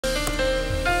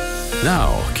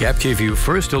Now, Cap gave you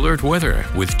first alert weather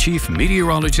with Chief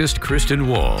Meteorologist Kristin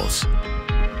Walls.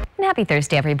 Happy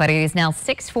Thursday, everybody. It is now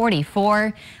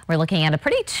 6:44. We're looking at a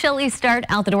pretty chilly start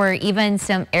out the door, even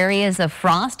some areas of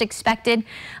frost expected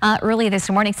early this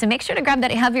morning. So make sure to grab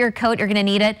that heavier coat. You're going to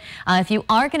need it if you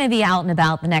are going to be out and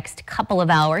about the next couple of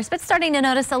hours. But starting to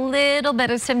notice a little bit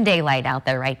of some daylight out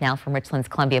there right now from Richland's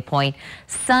Columbia Point.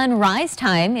 Sunrise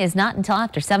time is not until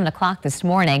after 7 o'clock this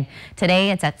morning.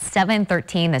 Today it's at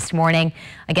 7:13 this morning.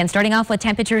 Again, starting off with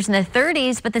temperatures in the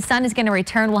 30s, but the sun is going to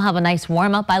return. We'll have a nice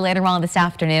warm up by later on this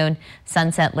afternoon.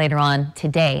 Sunset later on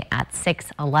today at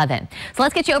 6:11. So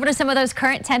let's get you over to some of those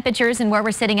current temperatures and where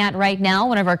we're sitting at right now.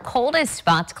 One of our coldest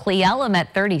spots, Cle Elum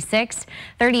at 36,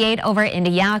 38 over into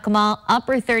Yakima,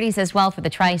 upper 30s as well for the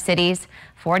Tri-Cities.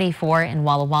 44 in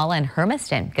Walla Walla and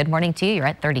Hermiston. Good morning to you. You're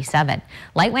at 37.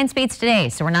 Light wind speeds today,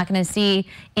 so we're not going to see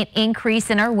an increase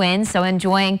in our winds. So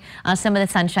enjoying some of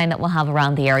the sunshine that we'll have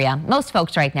around the area. Most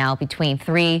folks right now between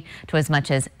 3 to as much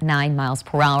as 9 miles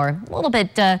per hour. A little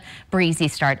bit breezy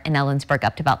start in Ellensburg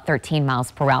up to about 13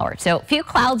 miles per hour. So a few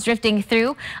clouds drifting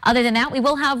through. Other than that, we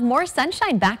will have more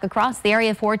sunshine back across the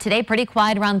area for today. Pretty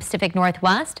quiet around the Pacific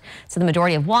Northwest. So the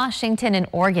majority of Washington and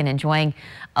Oregon enjoying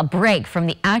a break from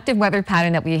the active weather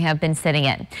pattern that we have been sitting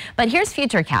in. But here's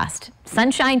Futurecast.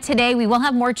 Sunshine today. We will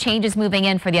have more changes moving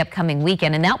in for the upcoming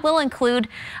weekend, and that will include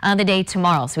the day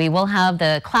tomorrow. So we will have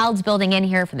the clouds building in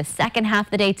here for the second half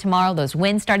of the day tomorrow. Those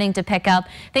winds starting to pick up.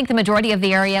 I think the majority of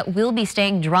the area will be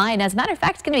staying dry, and as a matter of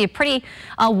fact, it's going to be a pretty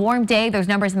warm day. Those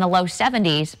numbers in the low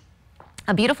 70s.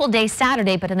 A beautiful day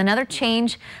Saturday, but another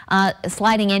change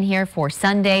sliding in here for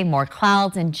Sunday. More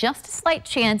clouds and just a slight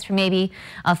chance for maybe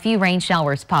a few rain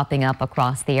showers popping up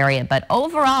across the area. But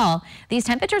overall, these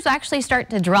temperatures actually start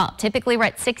to drop. Typically, we're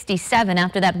at 67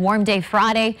 after that warm day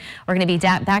Friday. We're going to be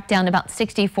back down to about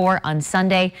 64 on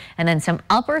Sunday, and then some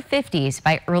upper 50s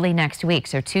by early next week.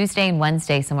 So Tuesday and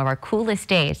Wednesday, some of our coolest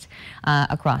days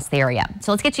across the area.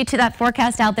 So let's get you to that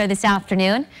forecast out there this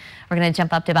afternoon. We're going to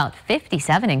jump up to about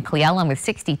 57 in Cle Elum with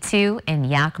 62 in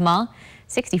Yakima,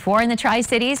 64 in the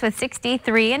Tri-Cities with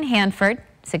 63 in Hanford,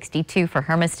 62 for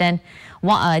Hermiston,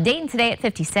 Dayton today at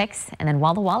 56, and then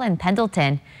Walla Walla and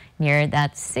Pendleton near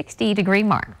that 60-degree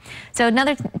mark. So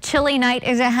another chilly night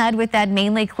is ahead with that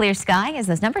mainly clear sky as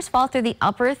those numbers fall through the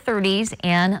upper 30s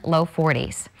and low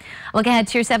 40s. Look ahead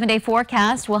to your 7-day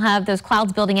forecast. We'll have those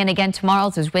clouds building in again tomorrow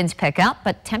as those winds pick up,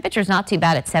 but temperature's not too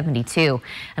bad at 72.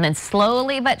 And then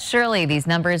slowly but surely these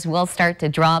numbers will start to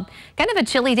drop. Kind of a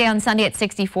chilly day on Sunday at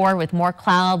 64 with more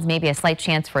clouds, maybe a slight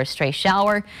chance for a stray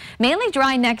shower. Mainly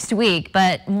dry next week,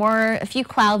 but a few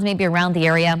clouds maybe around the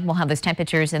area. We'll have those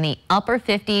temperatures in the upper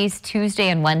 50s Tuesday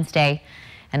and Wednesday.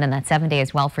 And then that 7-day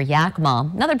as well for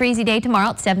Yakima. Another breezy day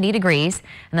tomorrow at 70 degrees.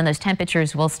 And then those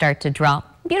temperatures will start to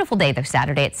drop. Beautiful day though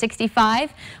Saturday at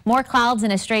 65. More clouds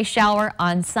and a stray shower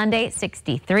on Sunday at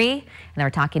 63. And then we're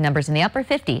talking numbers in the upper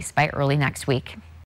 50s by early next week.